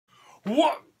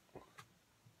What?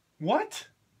 What?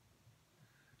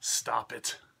 Stop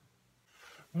it.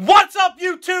 What's up,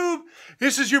 YouTube?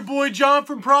 This is your boy John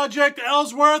from Project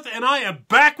Ellsworth, and I am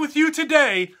back with you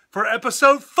today for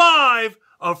episode 5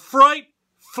 of Fright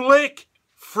Flick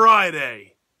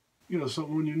Friday. You know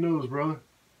something on your nose, brother.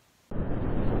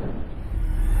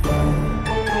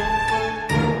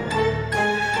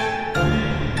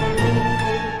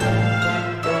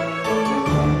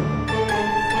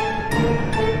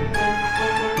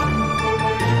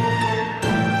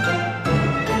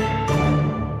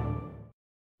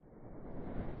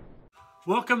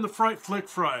 Welcome to Fright Flick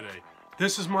Friday.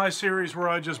 This is my series where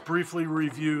I just briefly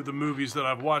review the movies that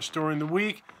I've watched during the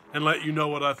week and let you know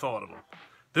what I thought of them.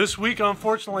 This week,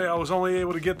 unfortunately, I was only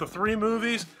able to get the 3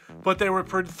 movies, but they were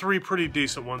 3 pretty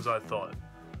decent ones, I thought.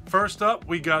 First up,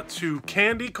 we got to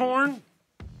Candy Corn.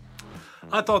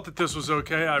 I thought that this was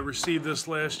okay. I received this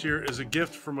last year as a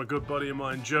gift from a good buddy of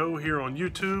mine, Joe, here on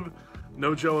YouTube.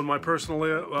 Know Joe in my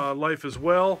personal life as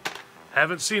well.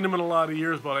 Haven't seen him in a lot of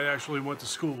years, but I actually went to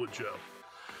school with Joe.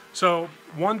 So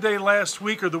one day last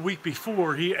week or the week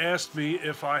before, he asked me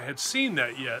if I had seen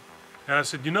that yet. And I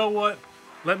said, you know what?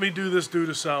 Let me do this dude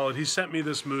a solid. He sent me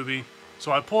this movie.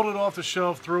 So I pulled it off the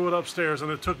shelf, threw it upstairs,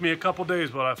 and it took me a couple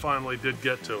days, but I finally did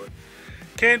get to it.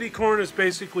 Candy Corn is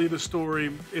basically the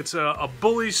story. It's a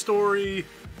bully story,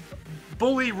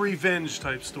 bully revenge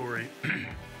type story.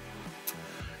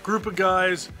 Group of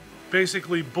guys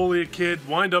basically bully a kid,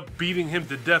 wind up beating him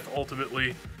to death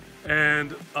ultimately.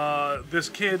 And this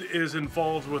kid is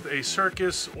involved with a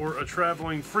circus or a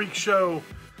traveling freak show.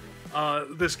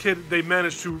 This kid, they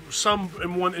manage to,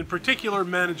 someone in particular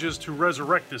manages to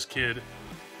resurrect this kid,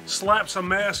 slaps a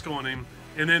mask on him,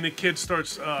 and then the kid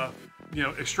starts,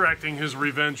 extracting his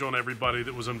revenge on everybody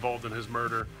that was involved in his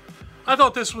murder. I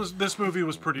thought this movie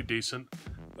was pretty decent.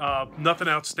 Nothing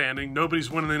outstanding.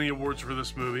 Nobody's winning any awards for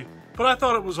this movie, but I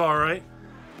thought it was all right.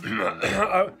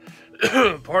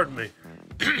 Pardon me.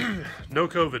 No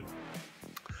COVID.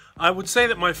 I would say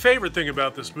that my favorite thing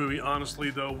about this movie, honestly,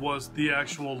 though, was the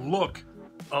actual look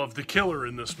of the killer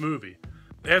in this movie.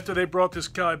 After they brought this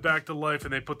guy back to life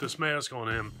and they put this mask on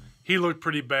him, he looked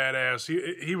pretty badass.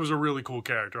 He was a really cool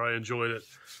character. I enjoyed it.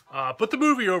 But the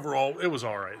movie overall, it was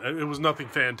all right. It was nothing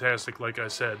fantastic, like I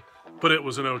said, but it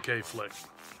was an okay flick.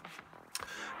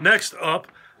 Next up,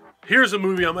 here's a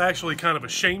movie I'm actually kind of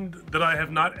ashamed that I have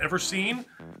not ever seen,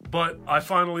 but I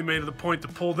finally made it a point to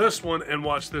pull this one and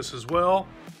watch this as well.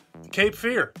 Cape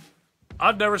Fear.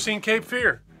 I've never seen Cape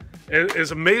Fear.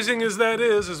 As amazing as that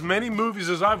is, as many movies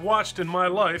as I've watched in my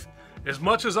life, as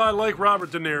much as I like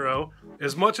Robert De Niro,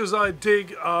 as much as I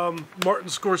dig Martin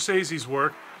Scorsese's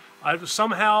work,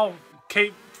 somehow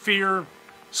Cape Fear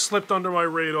slipped under my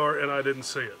radar and I didn't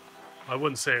see it. I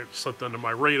wouldn't say it slipped under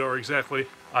my radar exactly.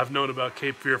 I've known about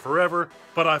Cape Fear forever,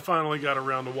 but I finally got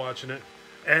around to watching it.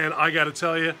 And I got to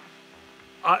tell you,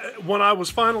 when I was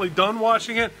finally done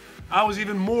watching it, I was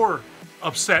even more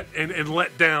upset and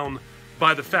let down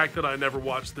by the fact that I never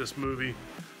watched this movie.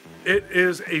 It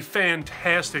is a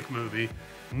fantastic movie.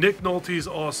 Nick Nolte's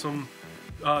awesome.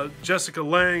 Jessica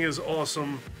Lange is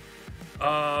awesome.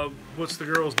 What's the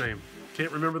girl's name?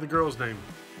 Can't remember the girl's name.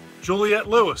 Juliette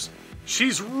Lewis.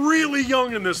 She's really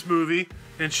young in this movie,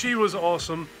 and she was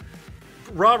awesome.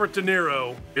 Robert De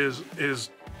Niro is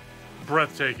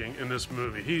breathtaking in this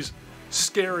movie. He's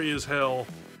scary as hell.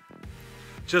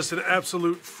 Just an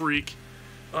absolute freak.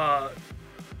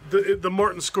 The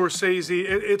Martin Scorsese,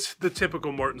 it's the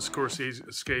typical Martin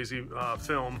Scorsese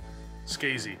film.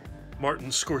 Martin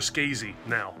Scorsese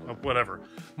now, whatever.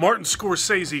 Martin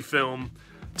Scorsese film.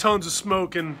 Tons of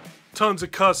smoking, tons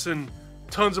of cussing,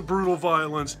 tons of brutal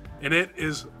violence, and it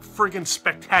is friggin'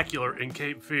 spectacular in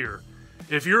Cape Fear.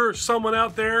 If you're someone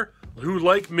out there who,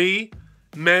 like me,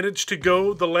 managed to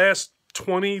go the last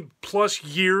 20 plus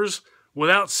years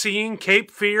without seeing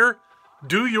Cape Fear,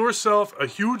 do yourself a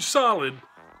huge solid.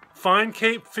 Find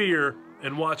Cape Fear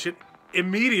and watch it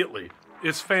immediately.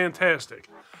 It's fantastic.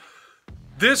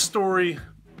 This story,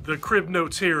 the crib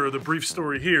notes here, or the brief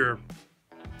story here,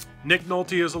 Nick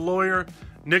Nolte is a lawyer.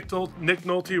 Nick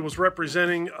Nolte was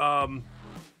representing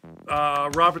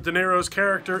Robert De Niro's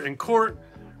character in court.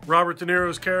 Robert De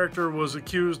Niro's character was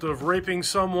accused of raping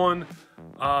someone.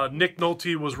 Nick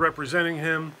Nolte was representing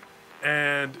him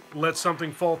and let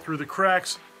something fall through the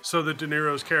cracks so that De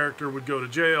Niro's character would go to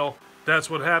jail.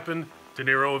 That's what happened. De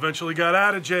Niro eventually got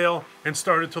out of jail and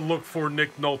started to look for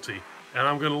Nick Nolte. And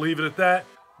I'm going to leave it at that.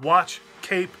 Watch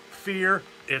Cape Fear.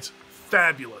 It's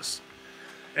fabulous.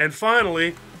 And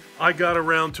finally, I got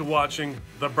around to watching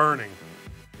The Burning.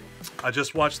 I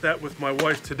just watched that with my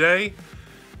wife today,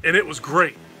 and it was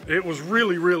great. It was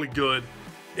really, really good.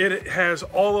 It has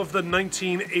all of the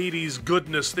 1980s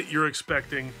goodness that you're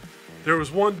expecting. There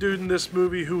was one dude in this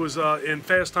movie who was in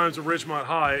Fast Times at Ridgemont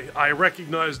High. I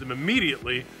recognized him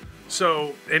immediately,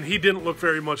 and he didn't look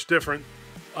very much different.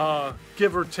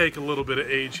 Give or take a little bit of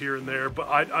age here and there, but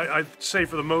I'd say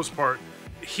for the most part,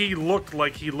 he looked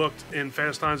like he looked in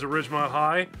Fast Times at Ridgemont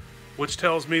High, which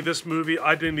tells me this movie,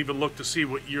 I didn't even look to see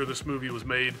what year this movie was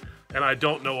made, and I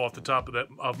don't know off the top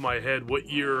of my head what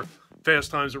year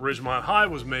Fast Times at Ridgemont High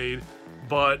was made,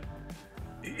 but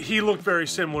he looked very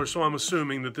similar, so I'm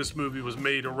assuming that this movie was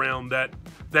made around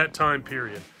that time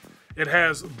period. It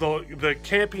has the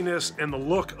campiness and the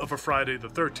look of a Friday the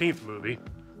 13th movie,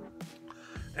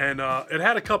 and it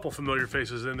had a couple familiar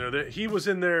faces in there. He was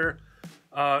in there,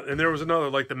 and there was another,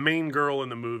 like the main girl in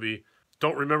the movie.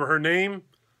 Don't remember her name.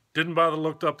 Didn't bother to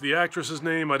look up the actress's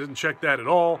name. I didn't check that at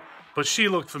all, but she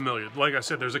looked familiar. Like I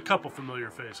said, there's a couple familiar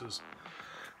faces.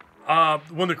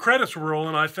 When the credits were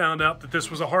rolling, I found out that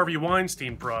this was a Harvey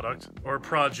Weinstein product, or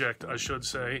project, I should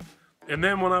say. And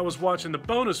then when I was watching the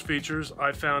bonus features,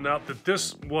 I found out that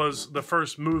this was the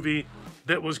first movie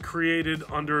that was created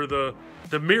under the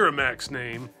Miramax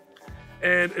name.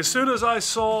 And as soon as I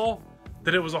saw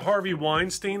that it was a Harvey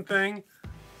Weinstein thing,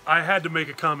 I had to make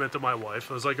a comment to my wife.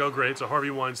 I was like, oh great, it's a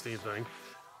Harvey Weinstein thing.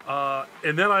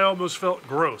 And then I almost felt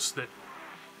gross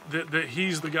that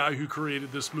he's the guy who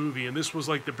created this movie, and this was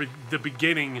like the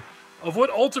beginning of what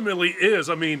ultimately is,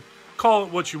 I mean, call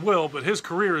it what you will, but his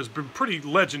career has been pretty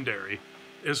legendary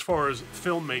as far as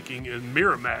filmmaking and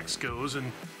Miramax goes,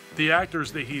 and the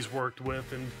actors that he's worked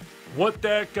with, and what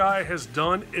that guy has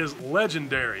done is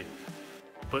legendary.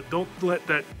 But don't let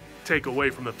that take away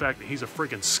from the fact that he's a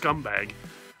freaking scumbag.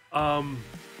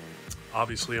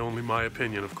 Obviously only my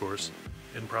opinion, of course,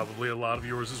 and probably a lot of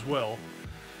yours as well.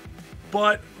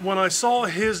 But when I saw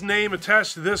his name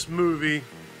attached to this movie,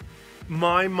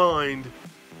 my mind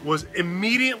was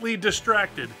immediately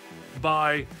distracted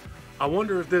by, I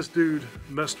wonder if this dude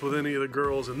messed with any of the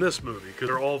girls in this movie, because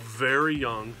they're all very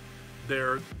young.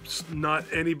 They're not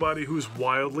anybody who's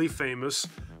wildly famous,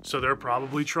 so they're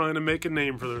probably trying to make a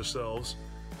name for themselves.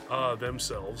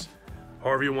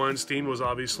 Harvey Weinstein was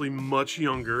obviously much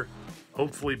younger,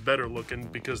 hopefully better looking,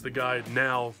 because the guy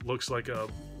now looks like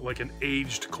an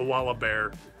aged koala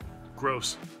bear.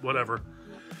 Gross, whatever.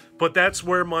 But that's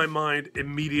where my mind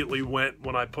immediately went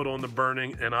when I put on The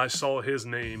Burning and I saw his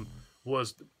name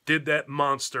was, did that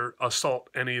monster assault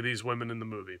any of these women in the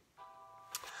movie?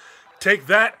 Take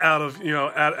that out of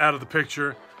the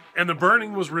picture, and The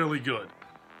Burning was really good.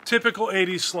 Typical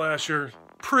 80s slasher,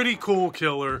 pretty cool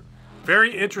killer,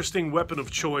 very interesting weapon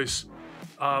of choice.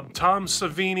 Tom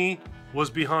Savini was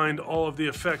behind all of the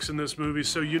effects in this movie,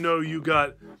 so you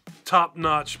got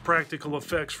top-notch practical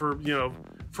effects for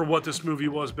what this movie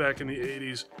was back in the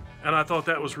 80s, and I thought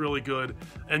that was really good.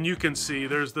 And you can see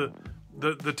there's the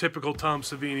typical Tom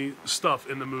Savini stuff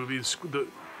in the movies.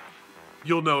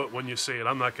 You'll know it when you see it.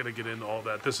 I'm not going to get into all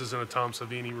that. This isn't a Tom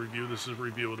Savini review. This is a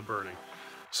review of The Burning.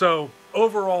 So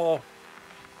overall,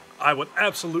 I would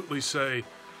absolutely say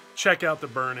check out The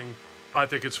Burning. I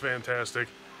think it's fantastic.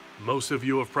 Most of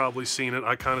you have probably seen it.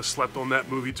 I kind of slept on that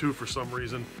movie too for some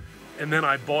reason. And then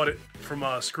I bought it from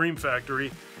Scream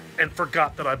Factory and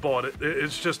forgot that I bought it.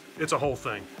 It's a whole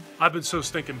thing. I've been so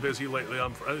stinking busy lately.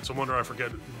 It's a wonder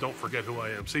don't forget who I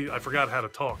am. See, I forgot how to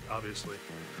talk, obviously.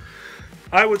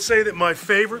 I would say that my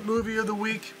favorite movie of the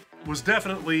week was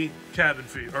definitely Cabin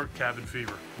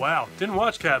Fever. Wow, didn't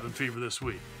watch Cabin Fever this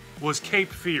week. Was Cape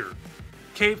Fear.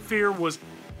 Cape Fear was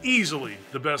easily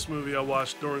the best movie I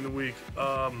watched during the week.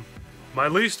 My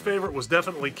least favorite was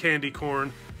definitely Candy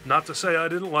Corn. Not to say I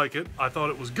didn't like it. I thought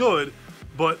it was good.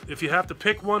 But if you have to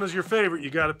pick one as your favorite, you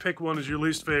got to pick one as your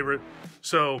least favorite.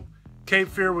 So Cape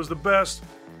Fear was the best.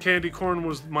 Candy Corn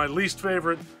was my least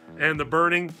favorite. And The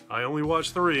Burning, I only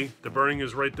watched 3. The Burning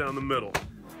is right down the middle.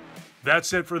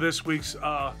 That's it for this week's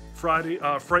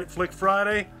Fright Flick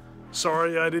Friday.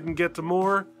 Sorry I didn't get to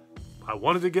more. I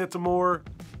wanted to get to more.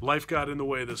 Life got in the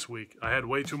way this week. I had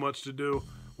way too much to do.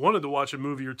 Wanted to watch a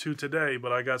movie or two today,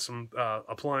 but I got some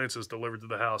appliances delivered to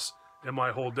the house, and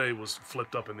my whole day was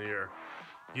flipped up in the air.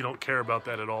 You don't care about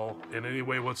that at all in any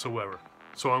way whatsoever.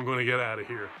 So I'm going to get out of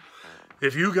here.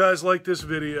 If you guys like this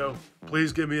video,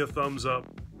 please give me a thumbs up.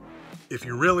 If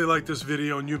you really like this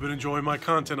video and you've been enjoying my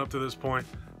content up to this point,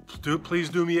 please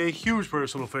do me a huge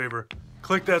personal favor.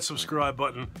 Click that subscribe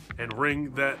button and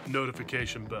ring that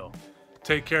notification bell.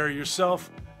 Take care of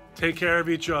yourself. Take care of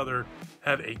each other.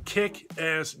 Have a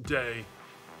kick-ass day.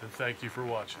 And thank you for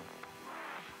watching.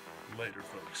 Later,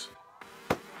 folks.